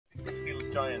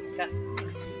giant cat.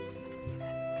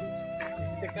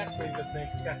 It's the cat tree that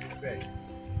makes cats great.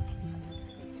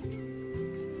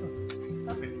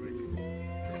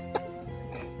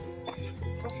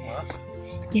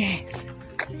 Yes.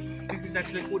 This is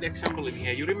actually a good example in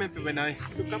here. You remember when I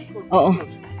Oh.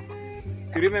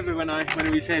 You remember when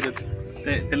we say that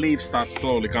the leaves start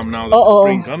slowly come now that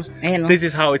spring comes? This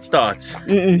is how it starts.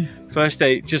 First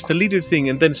just a little thing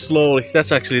and then slowly,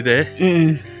 that's actually there.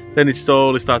 Then it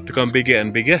slowly starts to come bigger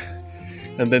and bigger.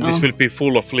 And then this will be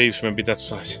full of leaves, maybe that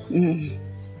size.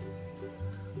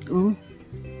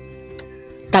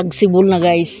 Tagsibol na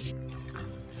guys.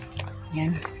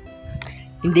 Yan.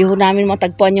 Hindi ho namin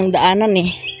matagpuan yung daanan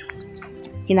eh.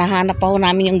 Hinahanap pa ho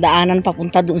namin yung daanan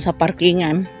papunta doon sa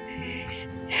parkingan.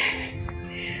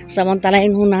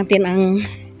 Samantalahin ho natin ang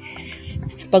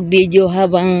pag-video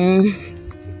habang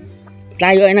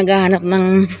tayo ay naghahanap ng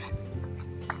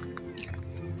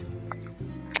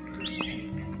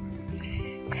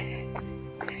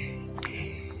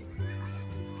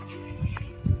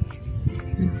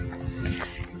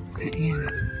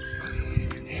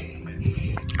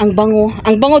ang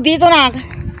bango dito na.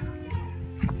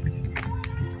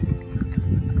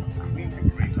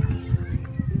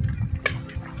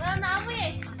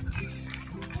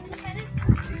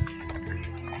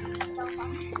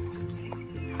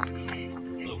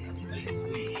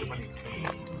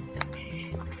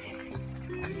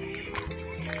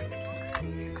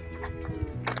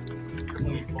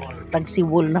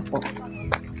 Tagsibol na po.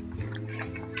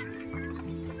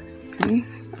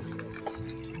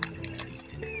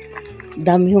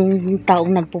 Dami yung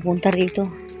taong nagpupunta rito.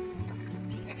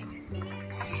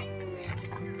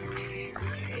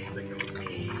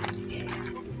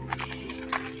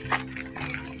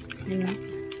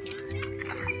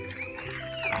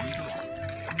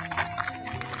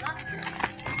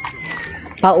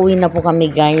 Pauwi na po kami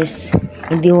guys.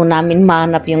 Hindi ho namin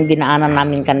mahanap yung dinaanan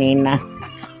namin kanina.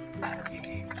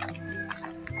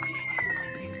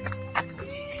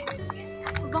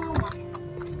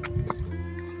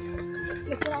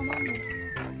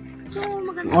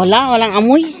 Walang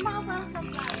amoy.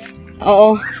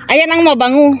 Oo. Ayan ang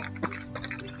mabango.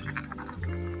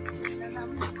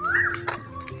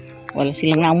 Wala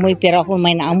silang naamoy pero ako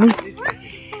may naamoy.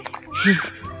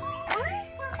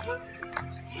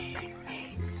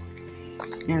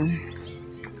 Yan.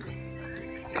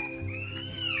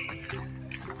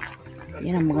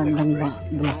 Yan ang magandang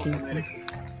bulaklak.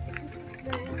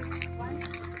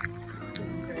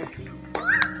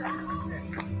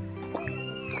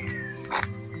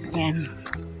 Yan.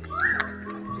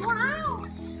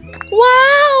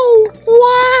 Wow!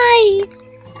 Why?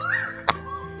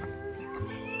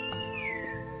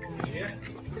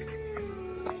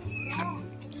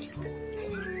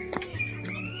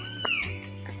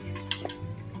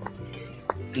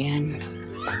 Yan.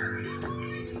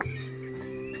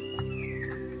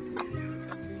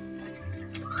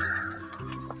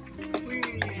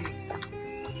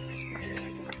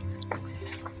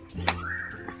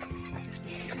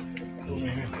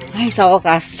 Ay, sa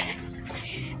wakas.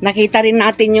 Nakita rin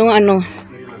natin yung ano.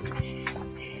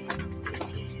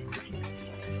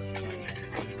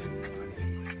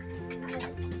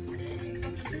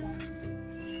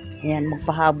 Ayan,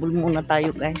 magpahabol muna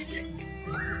tayo guys.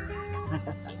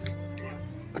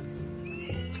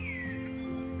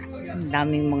 Ang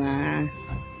daming mga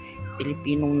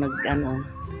Pilipinong nag-ano.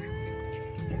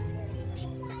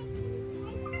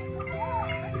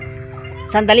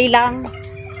 Sandali lang.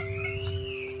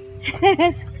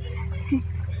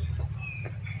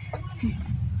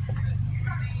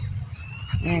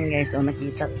 Ayan guys, oh,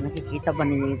 nakikita ba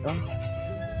ninyo ito?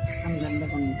 Ang ganda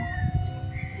banda.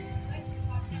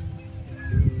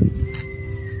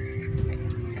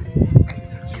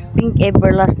 Pink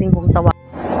everlasting kung tawag.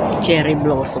 Cherry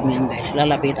blossom yan guys,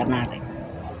 lalapitan natin.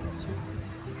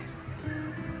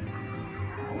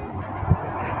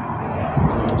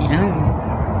 Ayan.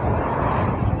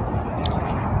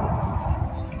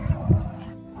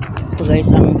 Ito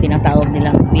guys, ang tinatawag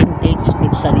nilang vintage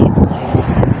pizza dito guys.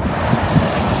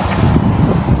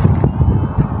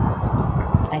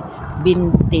 Ay,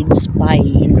 vintage pie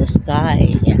in the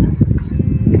sky. Ayan.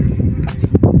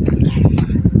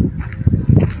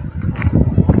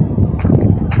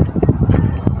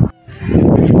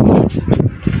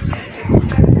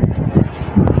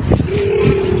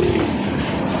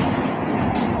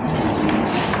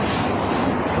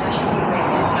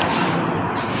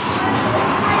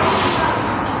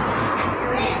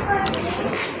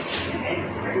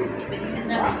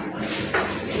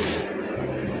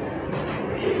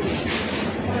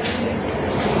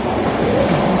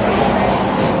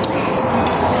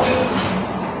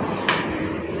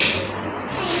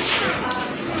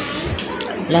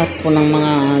 Lahat po ng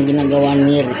mga ginagawa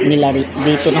nila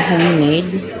dito na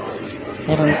homemade.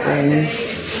 Meron pong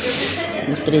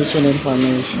nutrition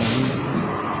information.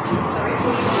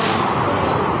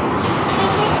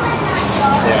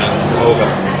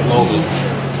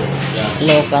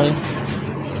 Local.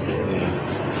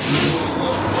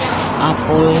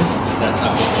 Apple.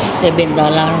 $7.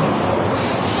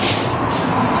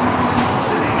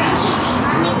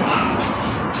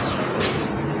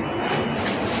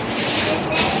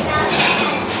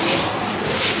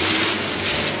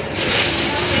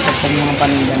 Ito pong mga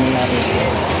paninda nila rito.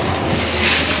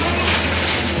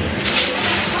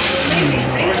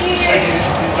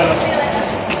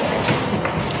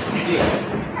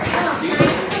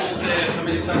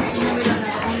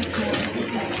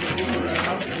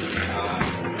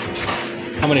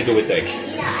 How many do we take? 1,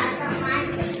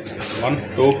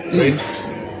 2, 3,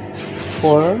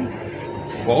 4.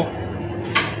 4?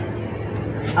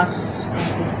 As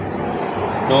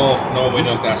No, we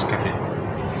don't ask Kathy.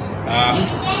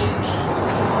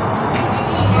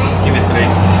 Give me 3.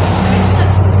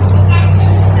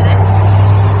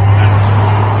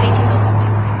 $18,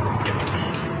 please.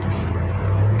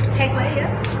 Takeaway, yeah?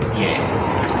 Yeah.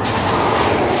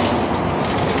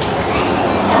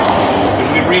 Can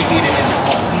we reheat it in the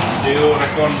pot? Do you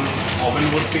reckon oven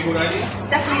would be a good idea?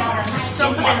 Definitely not.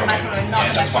 Don't put it in the microwave. Not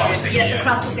Yeah, that's what I was thinking, Yeah, the yeah.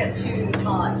 crust will get too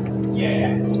hard.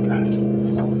 Yeah.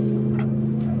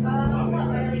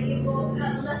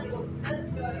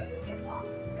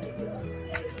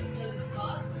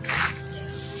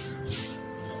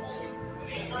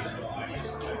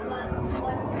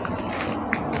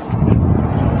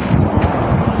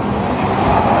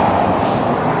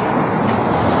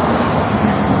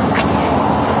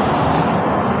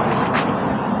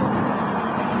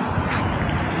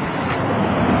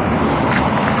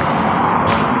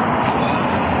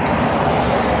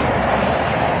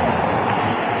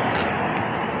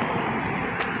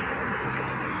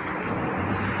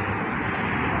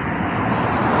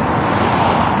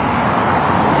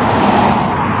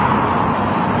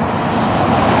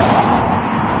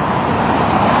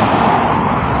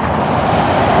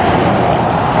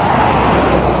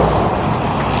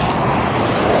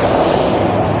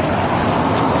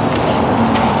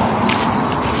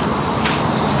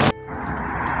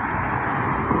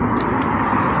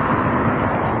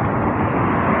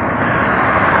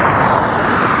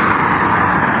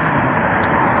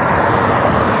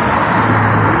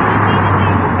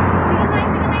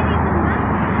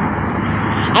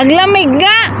 ang lamig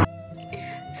nga!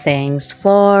 Thanks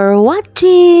for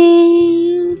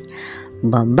watching!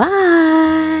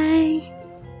 Bye-bye!